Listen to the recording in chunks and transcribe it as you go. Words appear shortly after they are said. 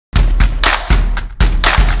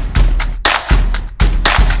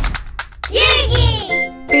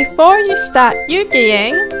Before you start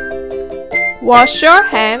yugiing, wash your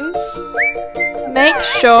hands. Make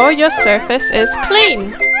sure your surface is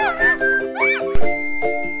clean.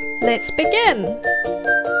 Let's begin.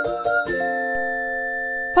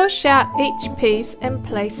 Push out each piece and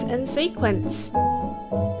place in sequence.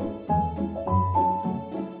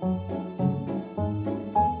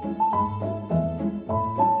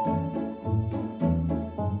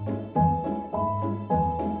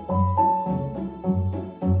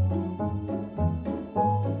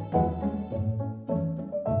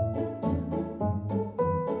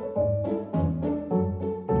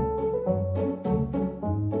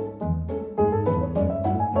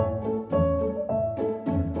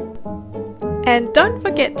 And don't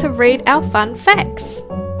forget to read our fun facts.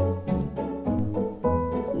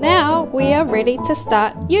 Now we are ready to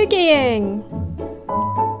start yugiing.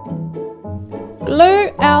 Glue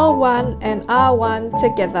L1 and R1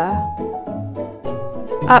 together.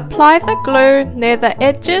 Apply the glue near the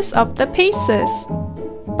edges of the pieces,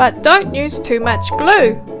 but don't use too much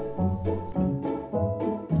glue.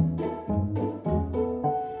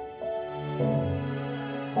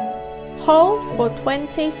 Hold for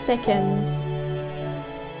 20 seconds.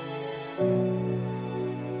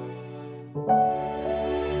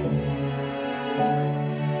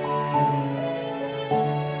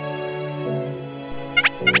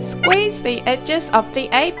 Squeeze the edges of the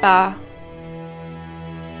A-bar.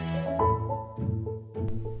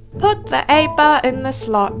 Put the A-bar in the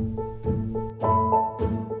slot.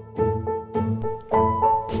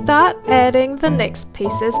 Start adding the next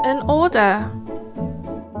pieces in order.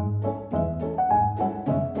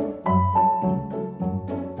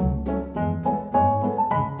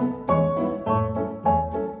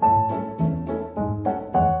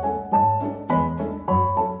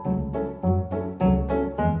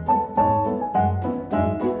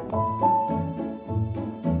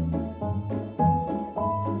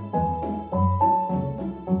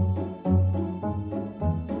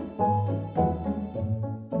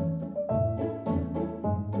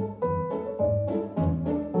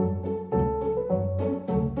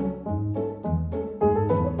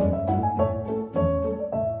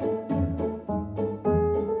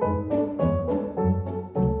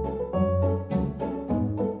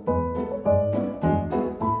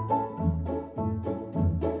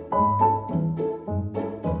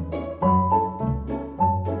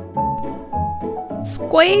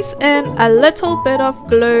 Squeeze in a little bit of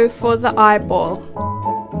glue for the eyeball.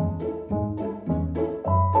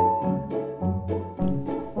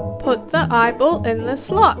 Put the eyeball in the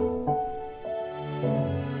slot.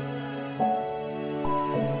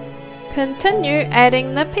 Continue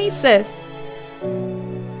adding the pieces.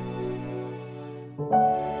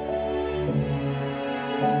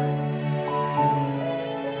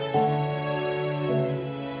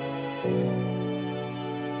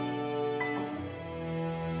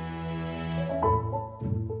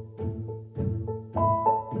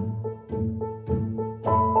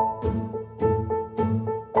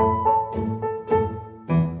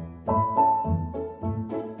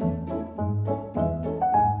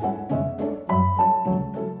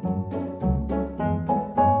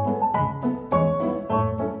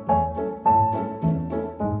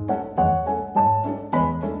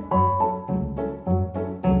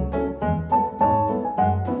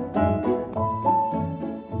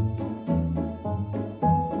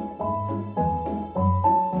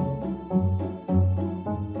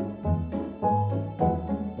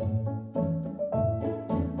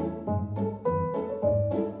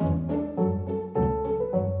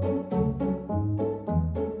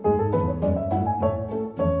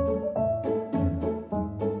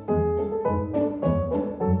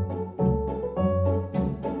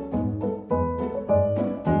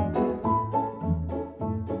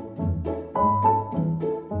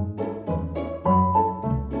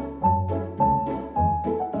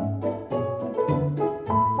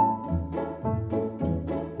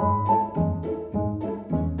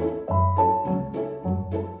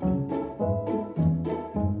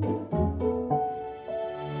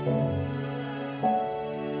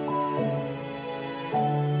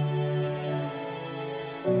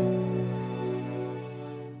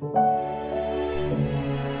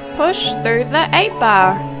 Push through the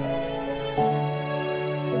A-bar.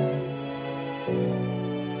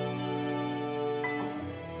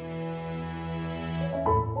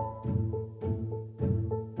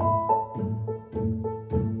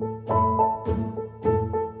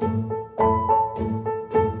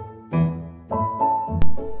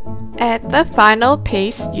 Add the final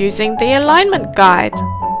piece using the alignment guide.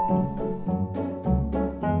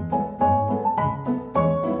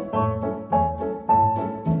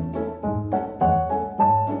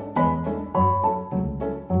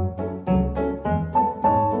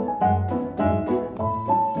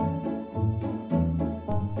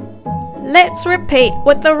 Let's repeat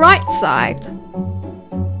with the right side.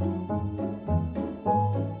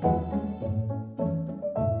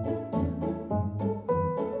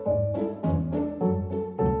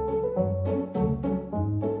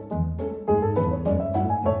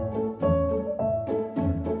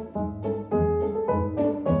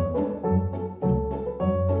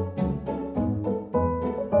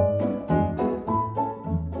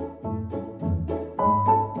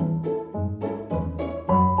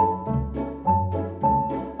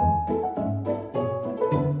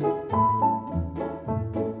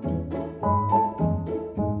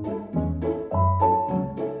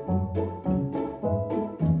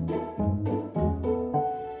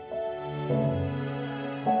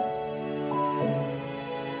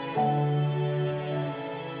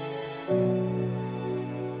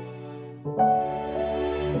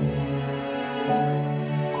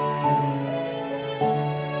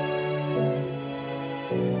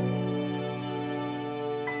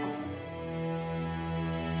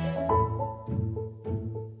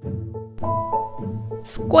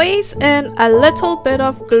 Squeeze in a little bit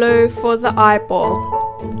of glue for the eyeball.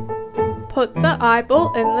 Put the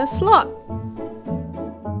eyeball in the slot.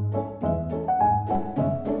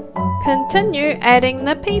 Continue adding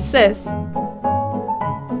the pieces.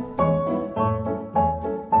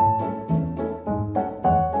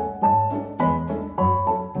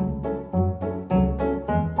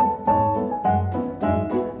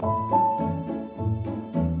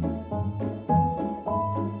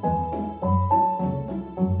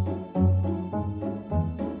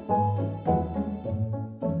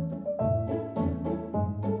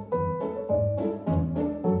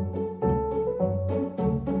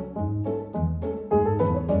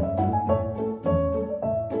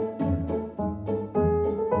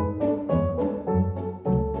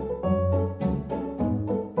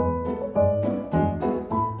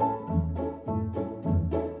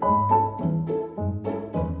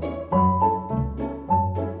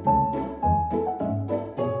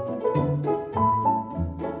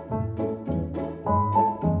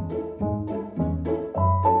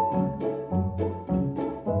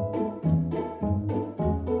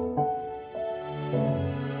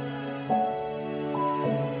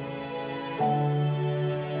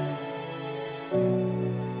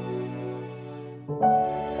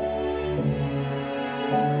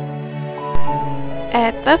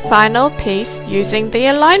 Add the final piece using the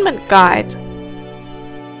alignment guide.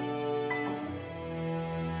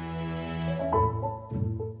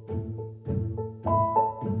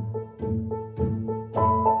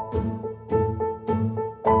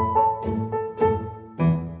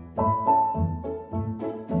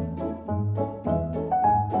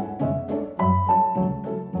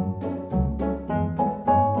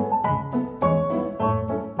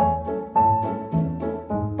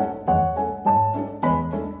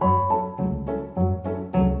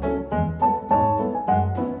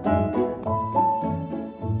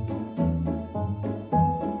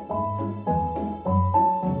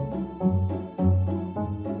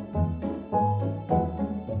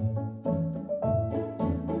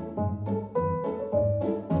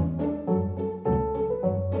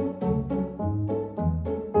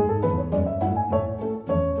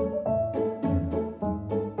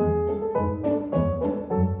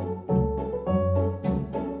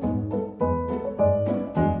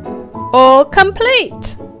 All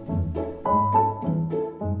complete!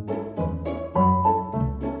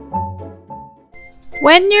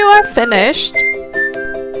 When you are finished,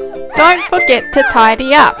 don't forget to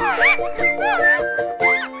tidy up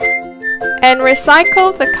and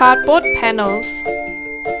recycle the cardboard panels.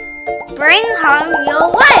 Bring home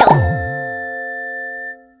your whale!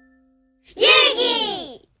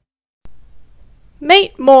 Eugy!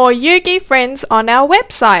 Meet more Eugy friends on our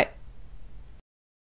website.